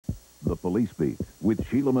The Police Beat with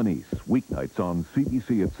Sheila Manise, weeknights on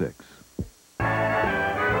CBC at 6.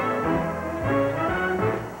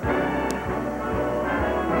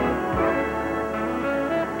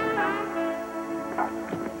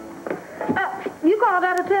 You call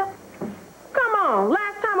that a tip? Come on.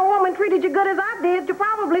 Last time a woman treated you good as I did, you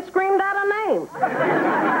probably screamed out her name.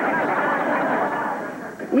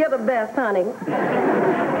 You're the best, honey.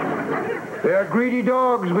 They are greedy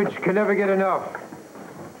dogs which can never get enough.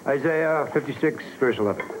 Isaiah 56, verse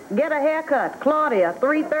 11. Get a haircut. Claudia,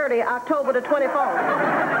 3:30, October the 24th.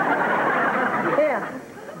 Yeah.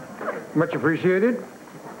 Much appreciated.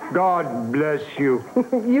 God bless you.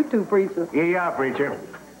 You too, preacher. Yeah, preacher.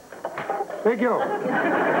 Thank you.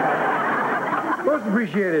 Most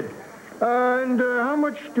appreciated. And how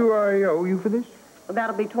much do I owe you for this?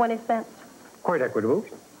 That'll be 20 cents. Quite equitable.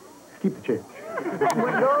 Keep the change.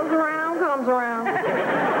 What goes around comes around.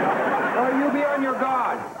 Oh, you be on your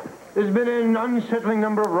guard. There's been an unsettling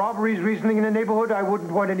number of robberies recently in the neighborhood. I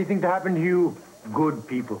wouldn't want anything to happen to you good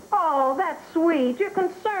people. Oh, that's sweet. You're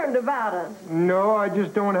concerned about us. No, I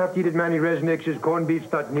just don't want to have to eat at Manny Resnick's. Corned beef's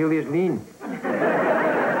not nearly as lean.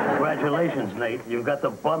 Congratulations, Nate. You've got the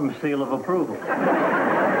bum seal of approval.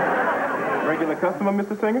 Regular customer,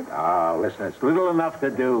 Mr. Singer? Oh, listen, it's little enough to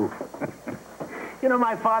do. You know,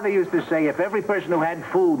 my father used to say if every person who had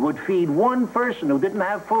food would feed one person who didn't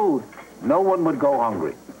have food, no one would go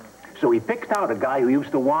hungry. So he picked out a guy who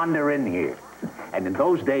used to wander in here. And in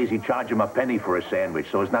those days, he'd charge him a penny for a sandwich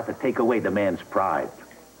so as not to take away the man's pride.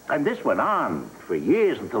 And this went on for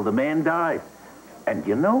years until the man died. And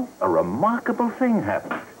you know, a remarkable thing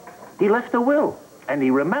happened. He left a will, and he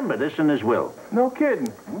remembered this in his will. No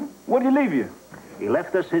kidding. What did he leave you? He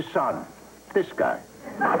left us his son, this guy.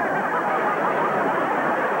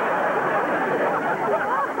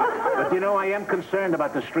 But you know, I am concerned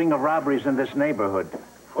about the string of robberies in this neighborhood.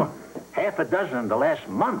 Half a dozen in the last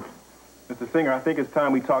month. Mr. Singer, I think it's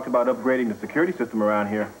time we talked about upgrading the security system around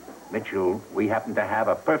here. Mitchell, we happen to have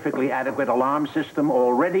a perfectly adequate alarm system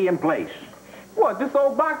already in place. What, this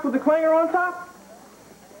old box with the clanger on top?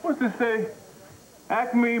 What's this say?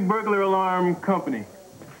 Acme Burglar Alarm Company.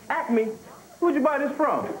 Acme? Who'd you buy this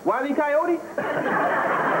from? Wile E. Coyote?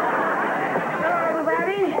 Hello,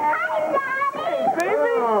 everybody. Hi, Daddy.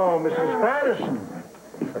 Baby. Oh, Mrs. Patterson.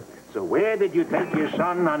 So where did you take your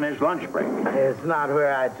son on his lunch break? It's not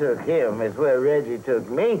where I took him. It's where Reggie took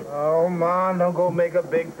me. Oh, Mom, don't go make a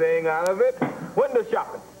big thing out of it. Window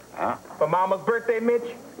shopping. Huh? For Mama's birthday,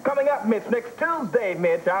 Mitch. Coming up, Mitch, next Tuesday,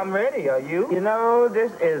 Mitch. I'm ready. Are you? You know,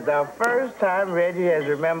 this is the first time Reggie has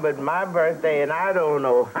remembered my birthday in I don't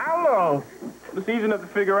know how long. It's easy enough to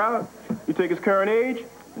figure out. You take his current age,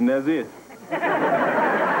 and that's it.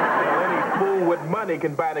 Any fool with money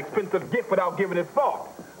can buy an expensive gift without giving it thought.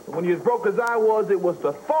 But when you're as broke as I was, it was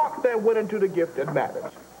the thought that went into the gift that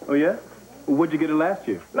matters. Oh, yeah? What'd you get her last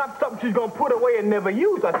year? Not something she's gonna put away and never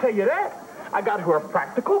use, I tell you that. I got her a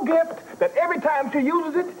practical gift that every time she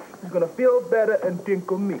uses it, she's gonna feel better and think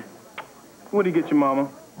of me. What'd you get your mama?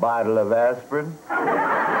 Bottle of aspirin.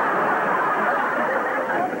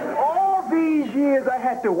 All these years I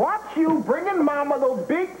had to watch you bringing Mama those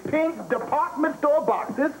big pink department store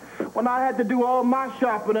boxes when I had to do all my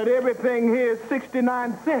shopping and everything here is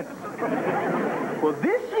 69 cents. Well,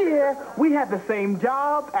 this year, we had the same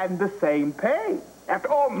job and the same pay. After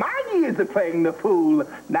all my years of playing the fool,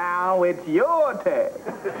 now it's your turn.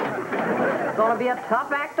 It's gonna be a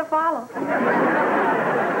tough act to follow.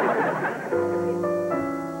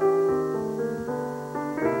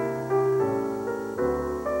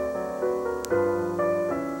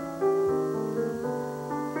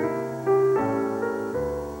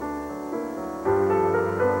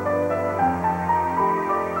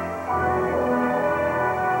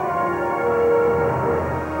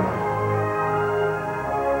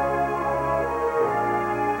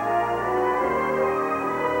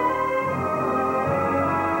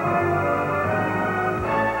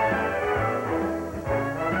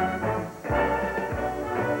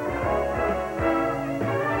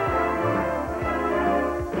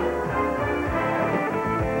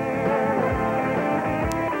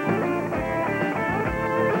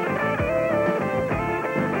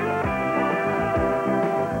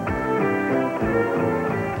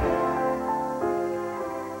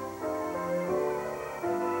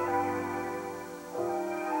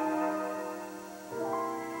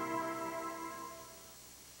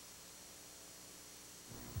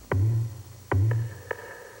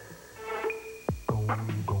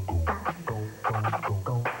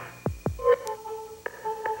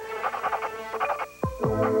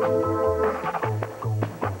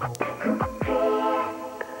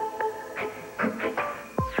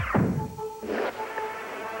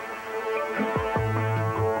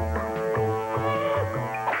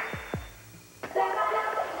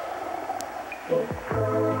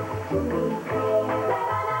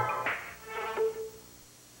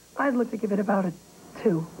 I'd look to give it about a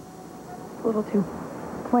 2. It's a little too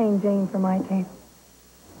plain Jane for my taste.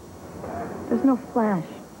 There's no flash,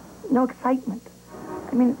 no excitement.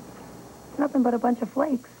 I mean, it's nothing but a bunch of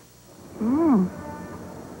flakes.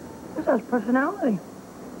 This has personality.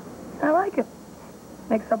 I like it.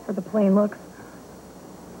 Makes up for the plain looks.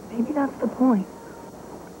 Maybe that's the point.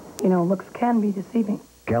 You know, looks can be deceiving.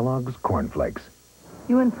 Kellogg's Corn Flakes.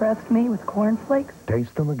 You impressed me with corn flakes?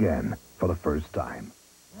 Taste them again for the first time.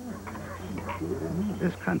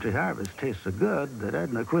 This country harvest tastes so good that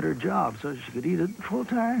Edna quit her job so she could eat it full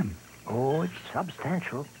time. Oh, it's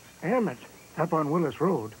substantial. Emmett, up on Willis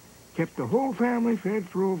Road, kept the whole family fed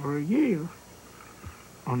for over a year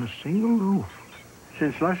on a single roof.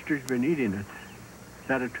 Since Lester's been eating it,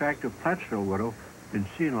 that attractive Plattsville widow been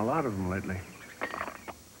seeing a lot of them lately.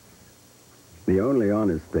 The only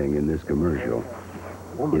honest thing in this commercial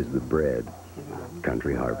is the bread.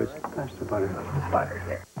 Country Harvest. That's the butter.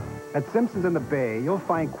 There. At Simpsons in the Bay, you'll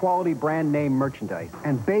find quality brand name merchandise.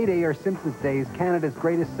 And Bay Day or Simpsons Days, Canada's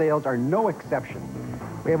greatest sales, are no exception.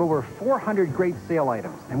 We have over 400 great sale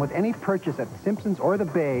items. And with any purchase at Simpsons or the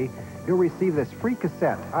Bay, you'll receive this free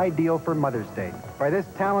cassette, ideal for Mother's Day, by this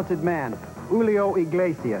talented man, Julio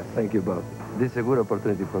Iglesias. Thank you, Bob. This is a good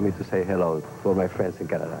opportunity for me to say hello to all my friends in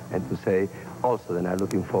Canada and to say also that I'm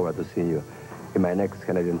looking forward to seeing you in my next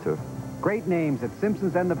Canadian tour. Great names at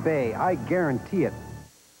Simpsons and the Bay. I guarantee it.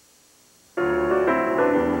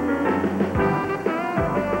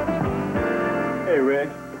 Hey, Reg.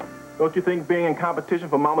 Don't you think being in competition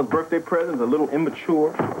for Mama's birthday present is a little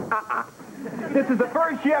immature? This is the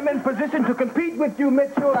first year I'm in position to compete with you,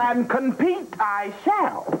 Mitchell, and compete I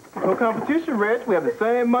shall. No competition, Reg. We have the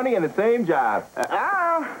same money and the same job.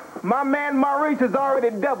 My man Maurice has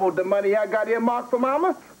already doubled the money I got earmarked for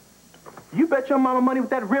Mama. You bet your mama money with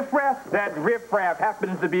that riffraff? That riffraff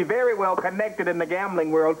happens to be very well connected in the gambling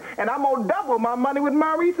world, and I'm gonna double my money with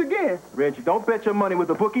Maurice again. Reggie, don't bet your money with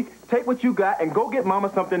the bookie. Take what you got and go get Mama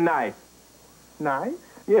something nice. Nice?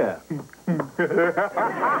 Yeah. This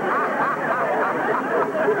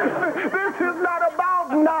is not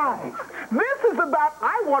about nice. This is about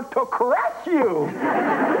I want to crush you.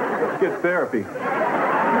 Let's get therapy.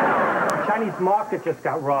 Chinese market just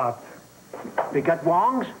got robbed. They got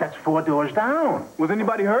Wong's? That's 4 doors down. Was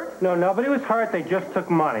anybody hurt? No, nobody was hurt. They just took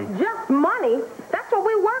money. Just money? That's what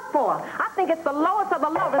we work for. I think it's the lowest of the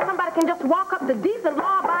low that somebody can just walk up to decent,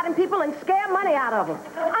 law-abiding people and scare money out of them.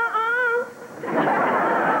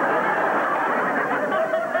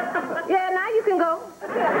 Yeah, now you can go.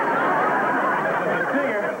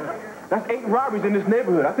 That's 8 robberies in this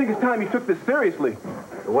neighborhood. I think it's time you took this seriously.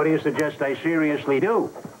 What do you suggest I seriously do?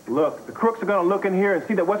 Look, the crooks are going to look in here and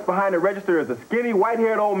see that what's behind the register is a skinny,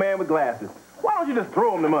 white-haired old man with glasses. Why don't you just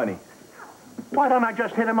throw him the money? Why don't I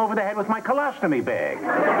just hit him over the head with my colostomy bag?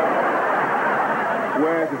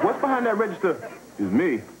 Whereas if what's behind that register is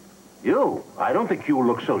me. You? I don't think you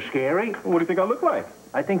look so scary. What do you think I look like?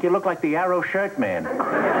 I think you look like the Arrow Shirt Man.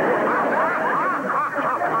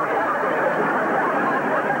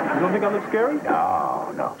 You don't think I look scary?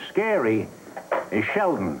 No. Scary is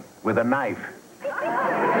Sheldon with a knife.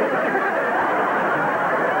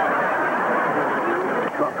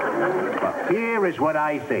 Look, here is what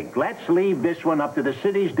I think. Let's leave this one up to the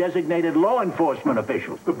city's designated law enforcement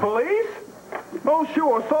officials. The police? Oh,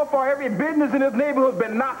 sure. So far, every business in this neighborhood has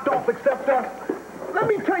been knocked off except us. Let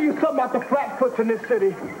me tell you something about the flatfoots in this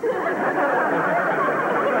city.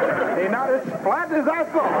 They're not as flat as I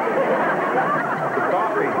thought.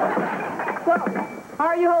 Coffee. Well, how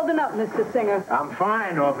are you holding up, Mr. Singer? I'm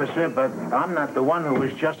fine, officer, but I'm not the one who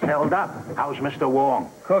was just held up. How's Mr. Wong?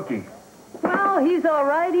 Cookie. Well, he's all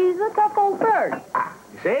right. He's a tough old bird.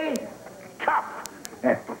 See? Tough.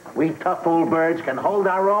 We tough old birds can hold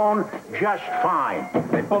our own just fine.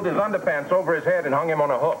 They pulled his underpants over his head and hung him on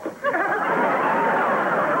a hook.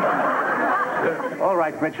 All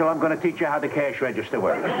right, Mitchell, I'm going to teach you how the cash register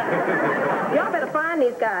works. Y'all better find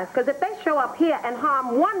these guys, because if they show up here and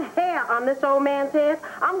harm one hair on this old man's head,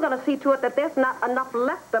 I'm going to see to it that there's not enough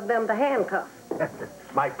left of them to handcuff.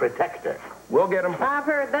 My protector. We'll get him. I've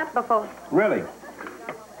heard that before. Really?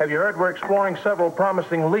 Have you heard we're exploring several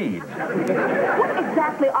promising leads? What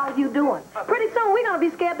exactly are you doing? Pretty soon we're going to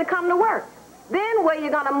be scared to come to work. Then where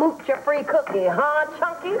you going to mooch your free cookie, huh,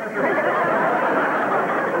 Chunky?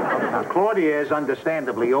 Now, Claudia is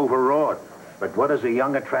understandably overwrought. But what is a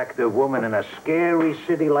young, attractive woman in a scary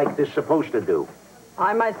city like this supposed to do?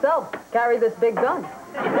 I myself carry this big gun.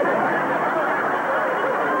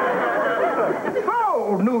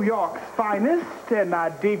 So, New York's finest, and I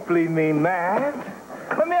deeply mean that.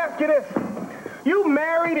 Let me ask you this. You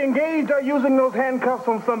married, engaged, or using those handcuffs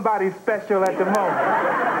on somebody special at the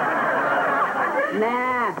moment?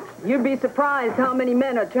 Nah, you'd be surprised how many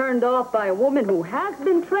men are turned off by a woman who has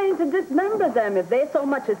been trained to dismember them if they so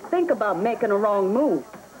much as think about making a wrong move.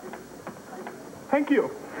 Thank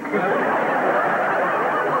you.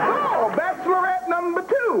 Oh, bachelorette number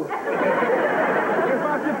 2. If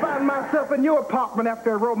I should find myself in your apartment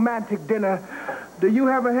after a romantic dinner, do you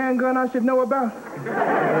have a handgun I should know about?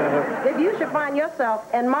 If you should find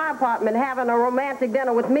yourself in my apartment having a romantic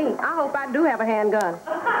dinner with me, I hope I do have a handgun.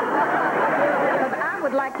 Because I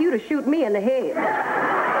would like you to shoot me in the head.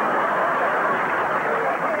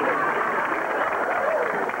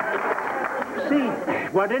 See,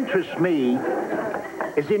 what interests me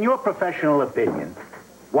is in your professional opinion,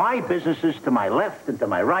 why businesses to my left and to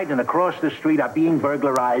my right and across the street are being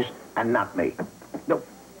burglarized and not me. No,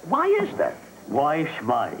 why is that? Why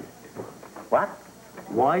Shmy? What?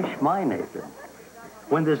 Why Shmy, Nathan?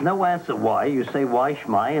 When there's no answer why, you say why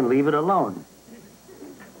Shmy and leave it alone.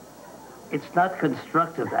 It's not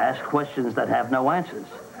constructive to ask questions that have no answers.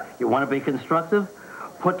 You want to be constructive?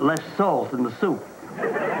 Put less salt in the soup.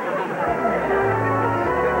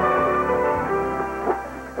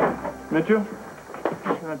 Mitchell,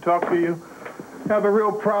 can I talk to you? I have a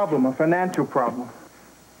real problem, a financial problem.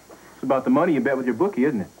 It's about the money you bet with your bookie,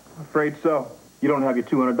 isn't it? I'm afraid so. You don't have your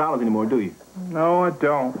 $200 anymore, do you? No, I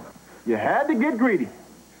don't. You had to get greedy.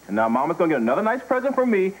 And now Mama's gonna get another nice present from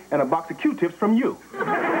me and a box of Q-tips from you.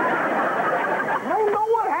 I don't know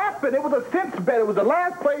what happened. It was a sense bet. It was the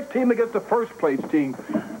last place team against the first place team.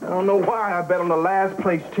 I don't know why I bet on the last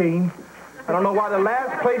place team. I don't know why the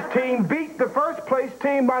last place team beat the first place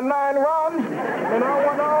team by 9 runs. And I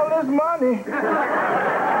want all this money.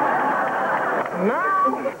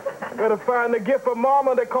 Now, gotta find a gift for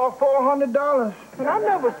Mama that cost $400. And I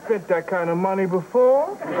never spent that kind of money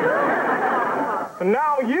before. And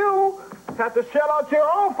now you have to shell out your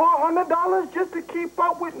own $400 just to keep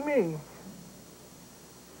up with me.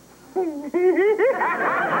 Tell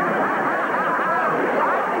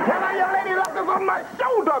your lady luck is on my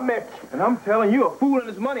shoulder, Mitch. And I'm telling you, a fool and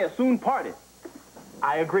his money are soon parted.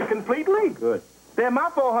 I agree completely. Good. They're my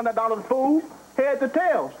 $400, fool. Heads or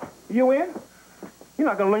tails. You in? You're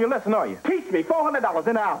not gonna learn your lesson, are you? Teach me. $400 in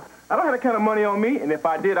and out. I don't have that kind of money on me, and if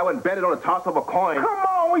I did, I wouldn't bet it on the toss of a coin. Come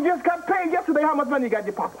on, we just got paid yesterday. How much money you got in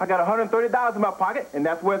your pocket? I got $130 in my pocket, and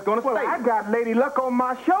that's where it's gonna stay. I got Lady Luck on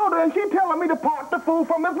my shoulder, and she's telling me to part the fool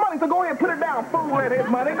from his money. So go ahead, put it down, fool, and his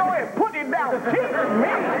money. Go ahead, put it down. Teach me.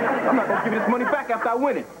 I'm not gonna give you this money back after I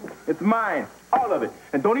win it. It's mine, all of it.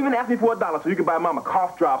 And don't even ask me for $1 so you can buy Mama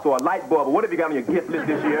cough drops or a light bulb or whatever you got on your gift list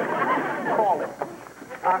this year. Call it.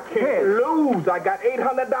 I can't lose. I got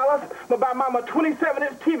 $800, but buy Mama a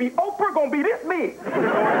 27-inch TV. Oprah gonna be this big.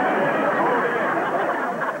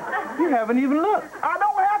 You haven't even looked. I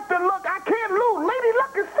don't have to look. I can't lose. Lady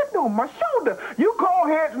Luck is sitting on my shoulder. You call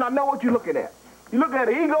heads and I know what you're looking at. You're looking at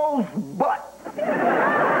an eagle's butt.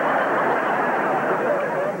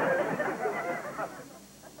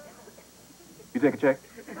 You take a check?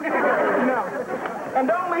 No. And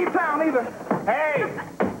don't leave town either. Hey!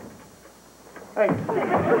 Hey.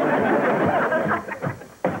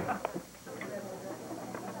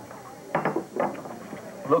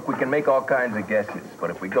 Look, we can make all kinds of guesses, but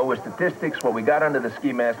if we go with statistics, what we got under the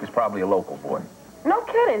ski mask is probably a local boy. No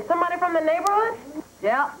kidding. Somebody from the neighborhood?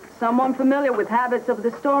 Yeah, someone familiar with habits of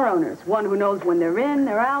the store owners. One who knows when they're in,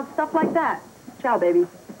 they're out, stuff like that. Ciao, baby.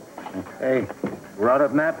 Hey, we're out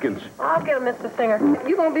of napkins. I'll get him, Mr. Singer.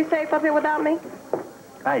 You gonna be safe up here without me?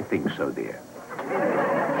 I think so, dear.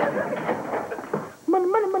 Money,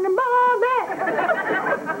 money, money, money!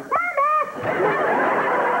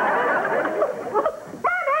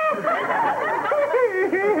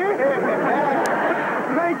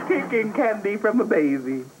 Like taking candy from a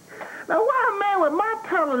baby. Now, why a man with my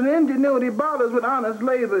talent and ingenuity bothers with honest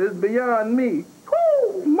labor is beyond me.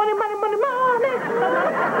 Woo! Money, money, money, money!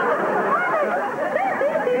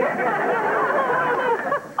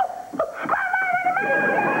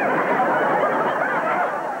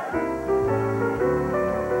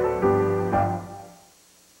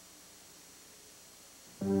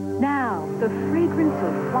 Now, the fragrance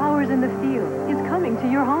of flowers in the field is coming to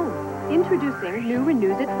your home. Introducing new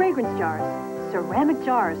Renews It fragrance jars. Ceramic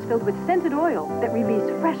jars filled with scented oil that release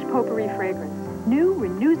fresh potpourri fragrance. New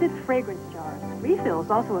Renews It fragrance jars.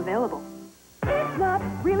 Refills also available. It's not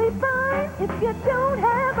really fine if you don't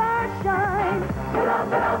have our shine. Put on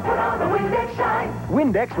the Windex Shine.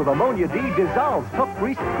 Windex with ammonia D dissolves tough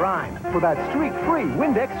grease and grime for that streak-free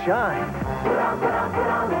Windex Shine. Put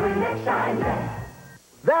on the Windex Shine.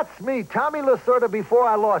 That's me, Tommy Lasorda, before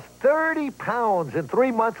I lost 30 pounds in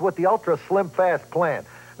 3 months with the Ultra Slim Fast plan.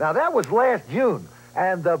 Now, that was last June,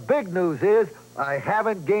 and the big news is I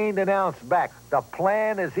haven't gained an ounce back. The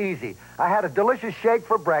plan is easy. I had a delicious shake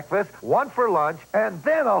for breakfast, one for lunch, and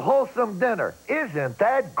then a wholesome dinner. Isn't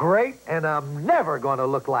that great? And I'm never going to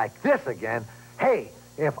look like this again. Hey,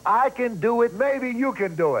 if I can do it, maybe you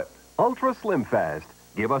can do it. Ultra Slim Fast.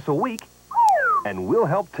 Give us a week, and we'll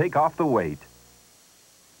help take off the weight.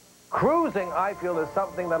 Cruising, I feel, is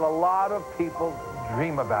something that a lot of people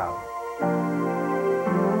dream about.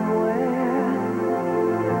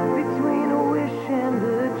 Between a wish and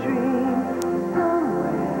a dream,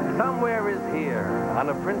 somewhere. Somewhere is here, on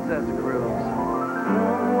a princess cruise.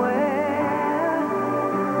 Somewhere,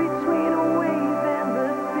 between a wave and the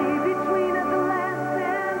sea, between a glass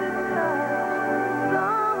and a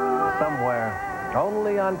touch, Somewhere,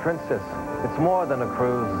 only on Princess. It's more than a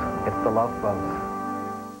cruise, it's the Love Boat.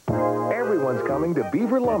 Everyone's coming to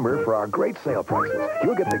Beaver Lumber for our great sale prices.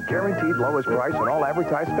 You'll get the guaranteed lowest price on all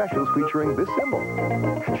advertised specials featuring this symbol.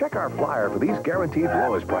 Check our flyer for these guaranteed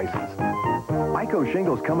lowest prices. Ico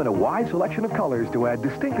shingles come in a wide selection of colors to add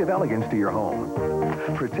distinctive elegance to your home.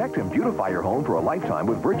 Protect and beautify your home for a lifetime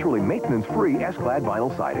with virtually maintenance-free S-Clad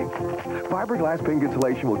vinyl siding. Fiberglass pink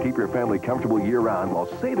insulation will keep your family comfortable year-round while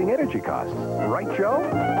saving energy costs. Right, Joe?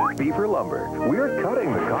 Beaver Lumber. We're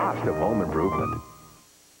cutting the cost of home improvement.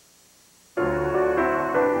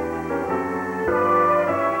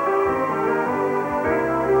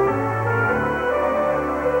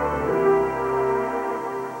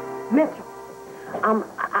 Mitchell,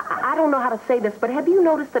 I don't know how to say this, but have you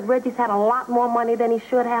noticed that Reggie's had a lot more money than he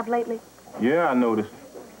should have lately? Yeah, I noticed.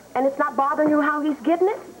 And it's not bothering you how he's getting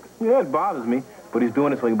it? Yeah, it bothers me, but he's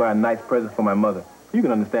doing it so he can buy a nice present for my mother. You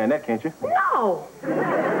can understand that, can't you? No!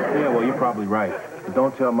 Yeah, well, you're probably right. But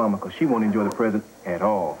don't tell Mama, because she won't enjoy the present at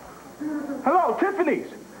all. Hello, Tiffany's.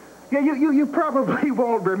 Yeah, you probably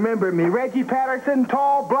won't remember me. Reggie Patterson,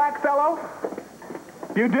 tall, black fellow.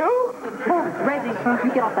 You do? Oh, Reggie,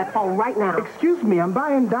 you get off that phone right now. Excuse me, I'm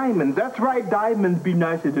buying diamonds. That's right, diamonds. Be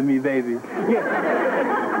nicer to me, baby. Yes.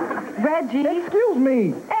 Reggie. Excuse me.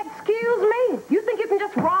 Excuse me. You think you can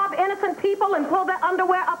just rob innocent people and pull their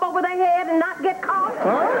underwear up over their head and not get caught? Huh?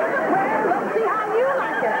 Well, let's see how you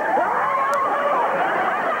like it.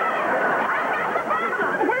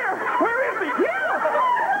 Where is he?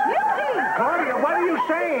 Claudia, what are you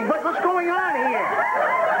saying? What's going on here?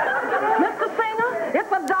 Mr. Singer,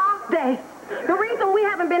 it's a dark day. The reason we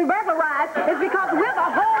haven't been burglarized is because we're the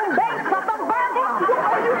home base of the burglar.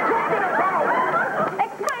 What are you talking about?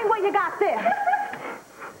 Explain where you got this.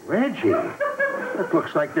 Reggie, it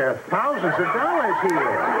looks like there are thousands of dollars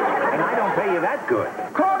here. And I don't pay you that good.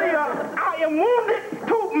 Claudia, I am wounded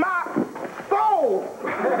to my soul.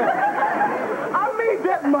 I made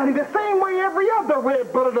that money the same way every other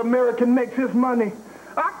red-blooded American makes his money.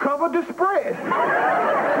 I covered the spread.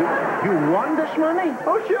 You won this money?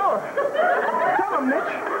 Oh, sure. Tell him,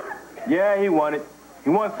 Mitch. Yeah, he won it. He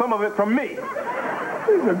won some of it from me.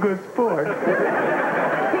 He's a good sport.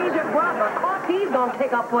 He's your brother. Course he's gonna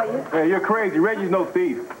take up for you. Yeah, you're crazy. Reggie's no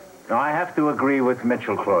thief. No, I have to agree with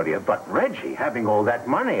Mitchell, Claudia. But Reggie, having all that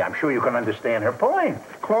money, I'm sure you can understand her point.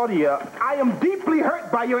 Claudia, I am deeply hurt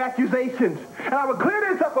by your accusations. And I will clear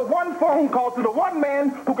this up with one phone call to the one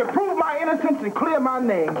man who can prove my innocence and clear my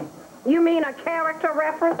name. You mean a character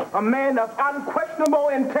reference? A man of unquestionable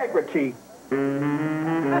integrity.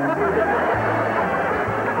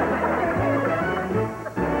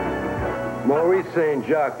 Maurice St.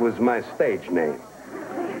 Jacques was my stage name.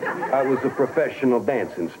 I was a professional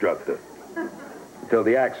dance instructor. Until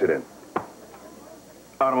the accident.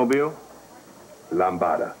 Automobile?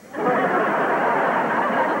 Lambada.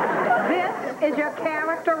 This is your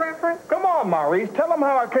character reference? Come on, Maurice. Tell him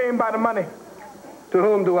how I came by the money. To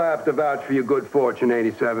whom do I have to vouch for your good fortune,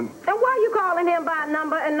 87? And why are you calling him by a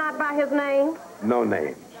number and not by his name? No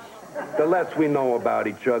names. The less we know about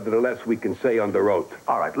each other, the less we can say under oath.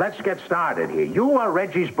 All right, let's get started here. You are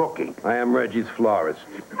Reggie's bookie. I am Reggie's florist.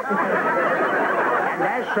 And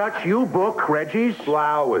as such, you book Reggie's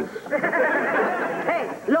flowers. Hey,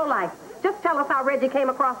 lowlife, just tell us how Reggie came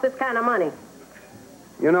across this kind of money.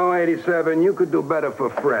 You know, 87, you could do better for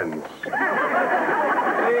friends.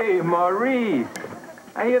 Hey, Maurice.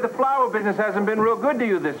 I hear the flower business hasn't been real good to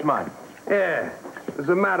you this month. Yeah. As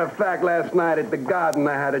a matter of fact, last night at the garden,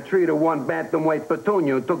 I had a treat of one bantamweight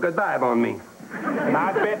petunia who took a dive on me.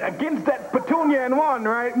 I bet against that petunia and won,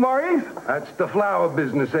 right, Maurice? That's the flower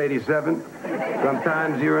business, 87.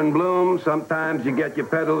 Sometimes you're in bloom, sometimes you get your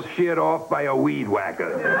petals sheared off by a weed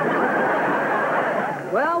whacker.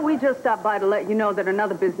 Well, we just stopped by to let you know that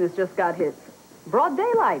another business just got hit. Broad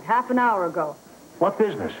daylight, half an hour ago. What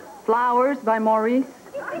business? Flowers by Maurice.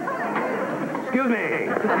 Excuse me.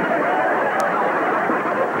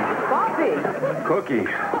 Coffee. Cookie,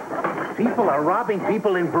 people are robbing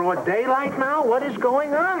people in broad daylight now? What is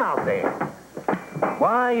going on out there?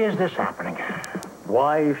 Why is this happening?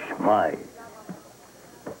 Why, Shmy?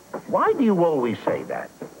 Why do you always say that?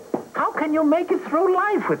 How can you make it through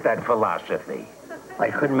life with that philosophy? I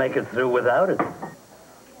couldn't make it through without it.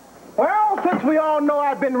 Well, since we all know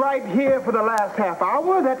I've been right here for the last half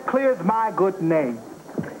hour, that clears my good name.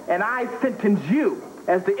 And I sentence you,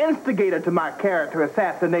 as the instigator to my character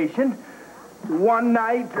assassination, to one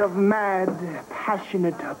night of mad,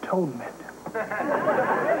 passionate atonement.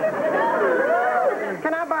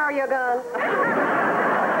 Can I borrow your gun?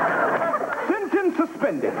 Sentence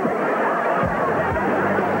suspended.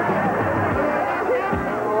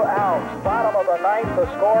 Bottom of the ninth, the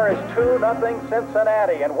score is 2-0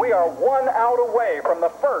 Cincinnati, and we are 1 out away from the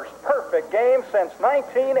first perfect game since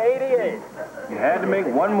 1988. You had to make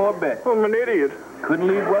one more bet. I'm an idiot. Couldn't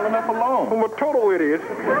leave well enough alone. I'm a total idiot.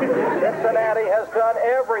 Cincinnati has done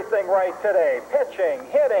everything right today. Pitching,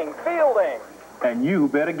 hitting, fielding. And you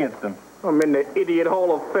bet against them. I'm in the Idiot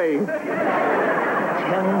Hall of Fame.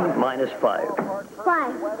 10 minus 5.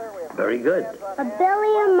 5. Very good. A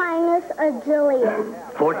billion minus a jillion.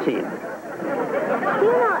 14.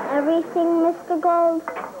 You know everything, Mr. Gould.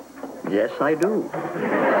 Yes, I do.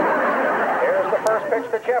 Here's the first pitch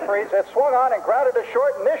to Jeffries. It swung on and grounded to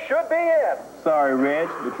short, and this should be in. Sorry, Reg.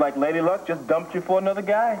 Looks like Lady Luck just dumped you for another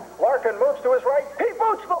guy. Larkin moves to his right. He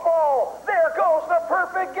boots the ball. There goes the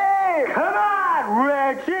perfect game. Come on,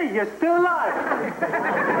 Reggie. You're still alive.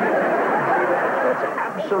 That's an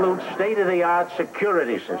absolute state-of-the-art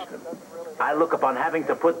security system. I look upon having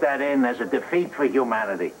to put that in as a defeat for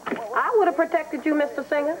humanity. I would have protected you, Mr.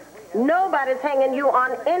 Singer. Nobody's hanging you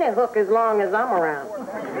on any hook as long as I'm around.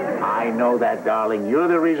 I know that, darling. You're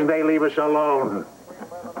the reason they leave us alone.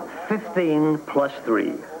 15 plus 3.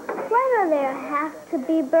 Why do there have to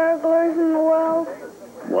be burglars in the world?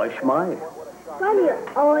 Why, Shmy? Why do you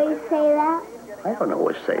always say that? I don't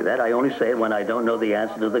always say that. I only say it when I don't know the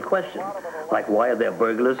answer to the question. Like, why are there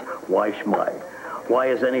burglars? Why, Shmy? Why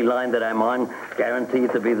is any line that I'm on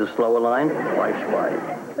guaranteed to be the slower line? Why, Shmy?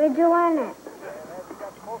 Where'd you learn it?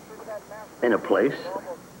 In a place.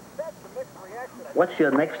 What's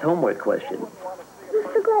your next homework question?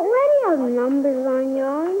 Mr. Gould, where do you have numbers on your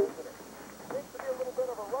arms?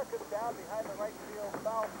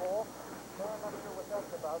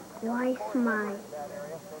 Why smile?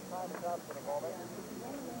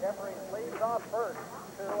 Jeffries leads off first.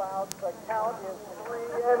 2 outs. The count is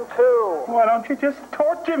 3-2. Why don't you just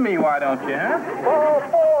torture me, why don't you, huh? Ball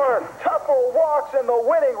 4. Tuffle walks, and the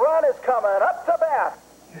winning run is coming up to bat.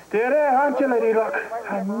 You're still there, aren't you, Lady Luck?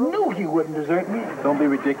 I knew he wouldn't desert me. Don't be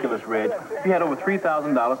ridiculous, Reg. You had over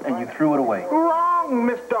 $3,000 and you threw it away. Wrong,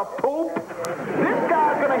 Mr. Poop. This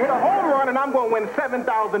guy's going to hit a home run, and I'm going to win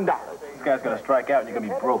 $7,000. This guy's going to strike out and you're going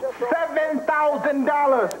to be broke.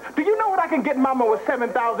 $7,000. Do you know what I can get Mama with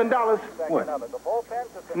 $7,000? What?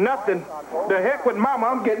 Nothing. The heck with Mama,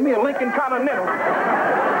 I'm getting me a Lincoln Continental.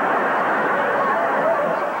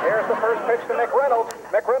 Here's the first pitch to McReynolds.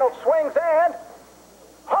 McReynolds swings and...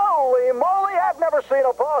 Holy moly, I've never seen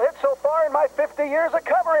a ball hit so far in my 50 years of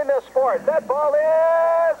covering this sport. That ball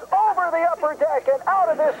is over the upper deck and out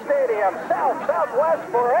of this stadium. Southwest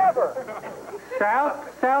forever.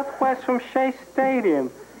 Southwest from Shea Stadium.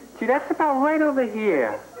 Gee, that's about right over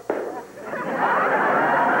here.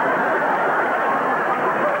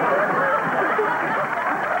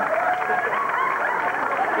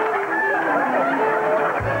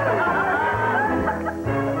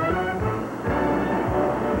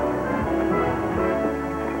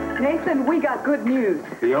 Nathan, we got good news.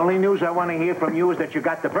 The only news I want to hear from you is that you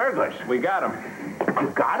got the burglars. We got them. You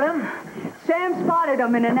got them? Sam spotted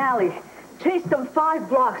them in an alley. Chased them 5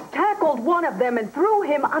 blocks, tackled one of them, and threw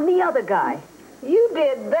him on the other guy. You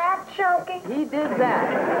did that, Chunky? He did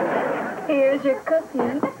that. Here's your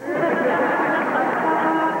cookie.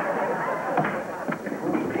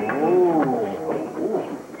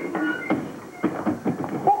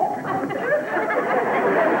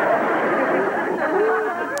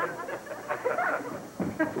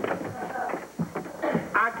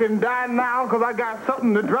 I can die now because I got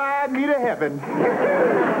something to drive me to heaven.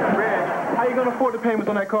 Red, how you going to afford the payments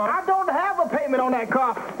on that car? I don't have a payment on that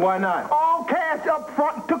car. Why not? All cash up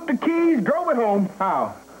front, took the keys, drove it home.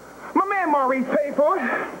 How? My man Maurice paid for it.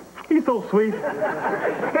 He's so sweet.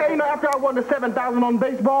 Hey, you know, after I won the $7,000 on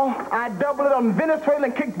baseball, I doubled it on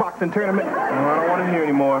Venezuelan kickboxing tournament. No, I don't want to hear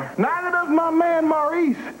anymore. Neither does my man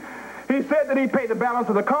Maurice. He said that he'd pay the balance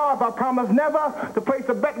of the car if I promised never to place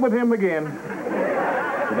a bet with him again.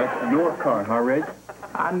 So that's your car, huh, Reg?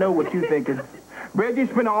 I know what you're thinking. Reggie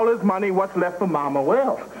spent all his money, what's left for Mama?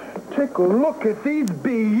 Well, Take a look at these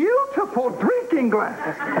beautiful drinking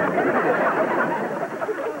glasses.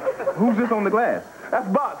 Who's this on the glass? That's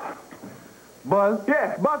Buzz. Buzz?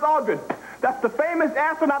 Yeah, Buzz Aldrin. That's the famous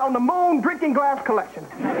astronaut on the moon drinking glass collection.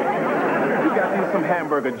 You got these some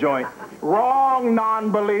hamburger joint. Wrong,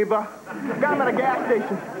 non-believer. Got them at a gas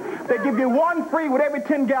station. They give you one free with every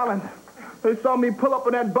 10 gallons. They saw me pull up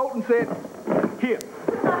on that boat and said, here.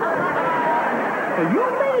 Now, you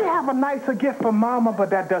may have a nicer gift for Mama, but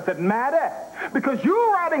that doesn't matter. Because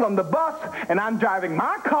you're riding on the bus, and I'm driving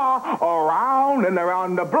my car around and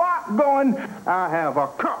around the block going, I have a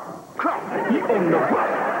car. You on the bus.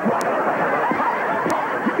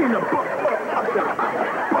 You in the bus.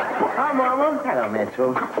 Hi, Mama. Hello,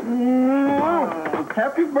 Mitchell.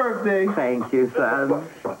 Happy birthday. Thank you, son.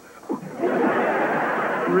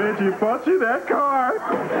 Reggie bought you that card.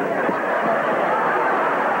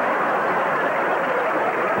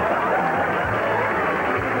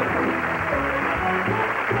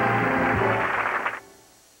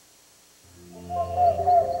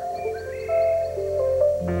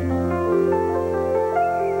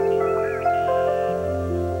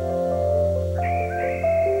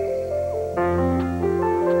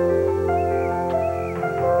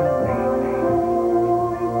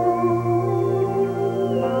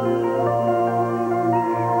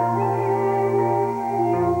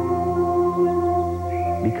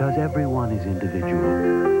 Because everyone is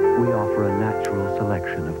individual, we offer a natural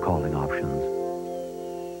selection of calling options.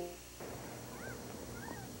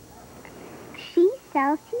 She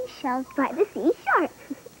sells seashells by the seashore.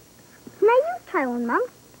 Now you try one, Mom.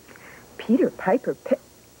 Peter Piper pick.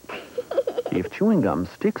 If chewing gum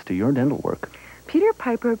sticks to your dental work. Peter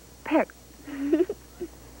Piper peck.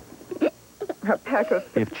 A peck of...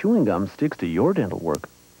 If chewing gum sticks to your dental work,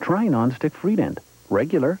 try non-stick Freedent.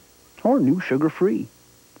 Regular or new sugar-free.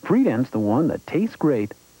 Freedent's the one that tastes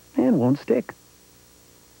great and won't stick.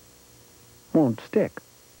 Won't stick.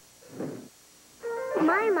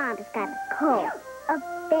 My mom's got a cold, a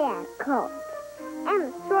bad cold, and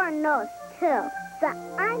a sore nose, too. So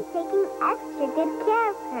I'm taking extra good care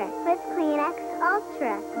of her with Kleenex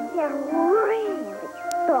Ultra. They're really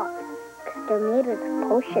soft because they're made with a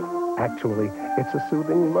potion. Actually, it's a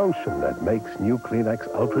soothing lotion that makes new Kleenex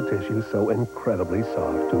Ultra Tissue so incredibly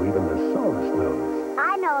soft to even the sorest nose.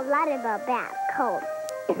 I know a lot about bad colds.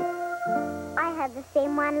 I had the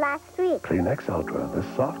same one last week. Kleenex Ultra, the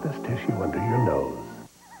softest tissue under your nose.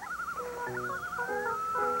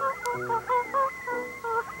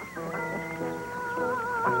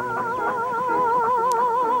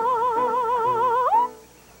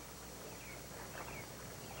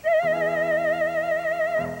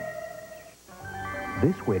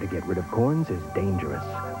 This way to get rid of corns is dangerous,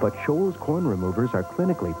 but Scholl's corn removers are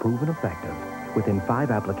clinically proven effective. Within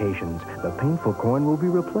 5 applications, the painful corn will be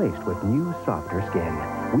replaced with new, softer skin.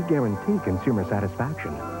 We guarantee consumer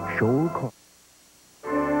satisfaction. Scholl corn.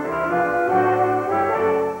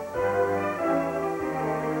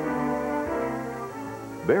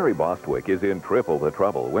 Barry Bostwick is in triple the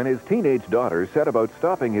trouble when his teenage daughter set about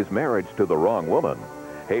stopping his marriage to the wrong woman.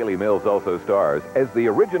 Haley Mills also stars as the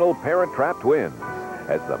original Parent Trap twins,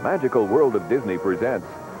 as the magical world of Disney presents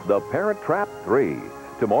The Parent Trap 3,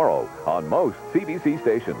 tomorrow on most CBC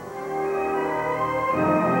stations.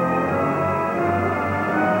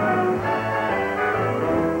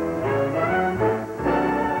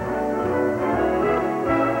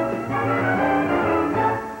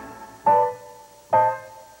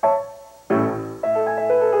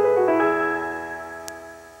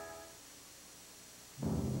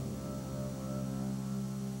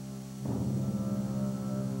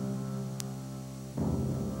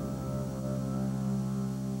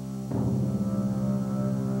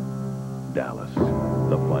 Dallas,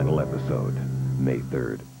 the final episode, May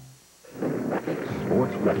 3rd.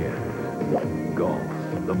 Sports Weekend. Golf,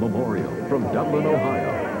 the Memorial from Dublin, Ohio.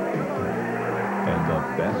 And the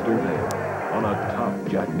best are there on a top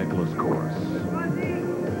Jack Nicklaus course.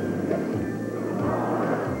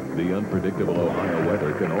 The unpredictable Ohio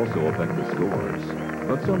weather can also affect the scores,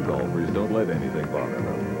 but some golfers don't let anything bother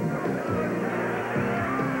them.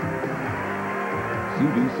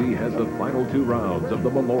 CBC has the final 2 rounds of the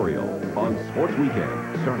Memorial on Sports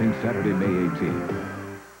Weekend, starting Saturday, May 18th.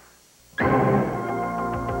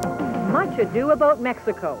 Much ado about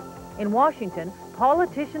Mexico. In Washington,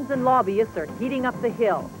 politicians and lobbyists are heating up the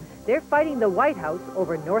Hill. They're fighting the White House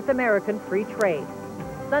over North American free trade.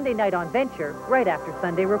 Sunday night on Venture, right after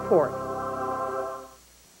Sunday Report.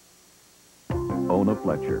 Ona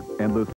Fletcher and the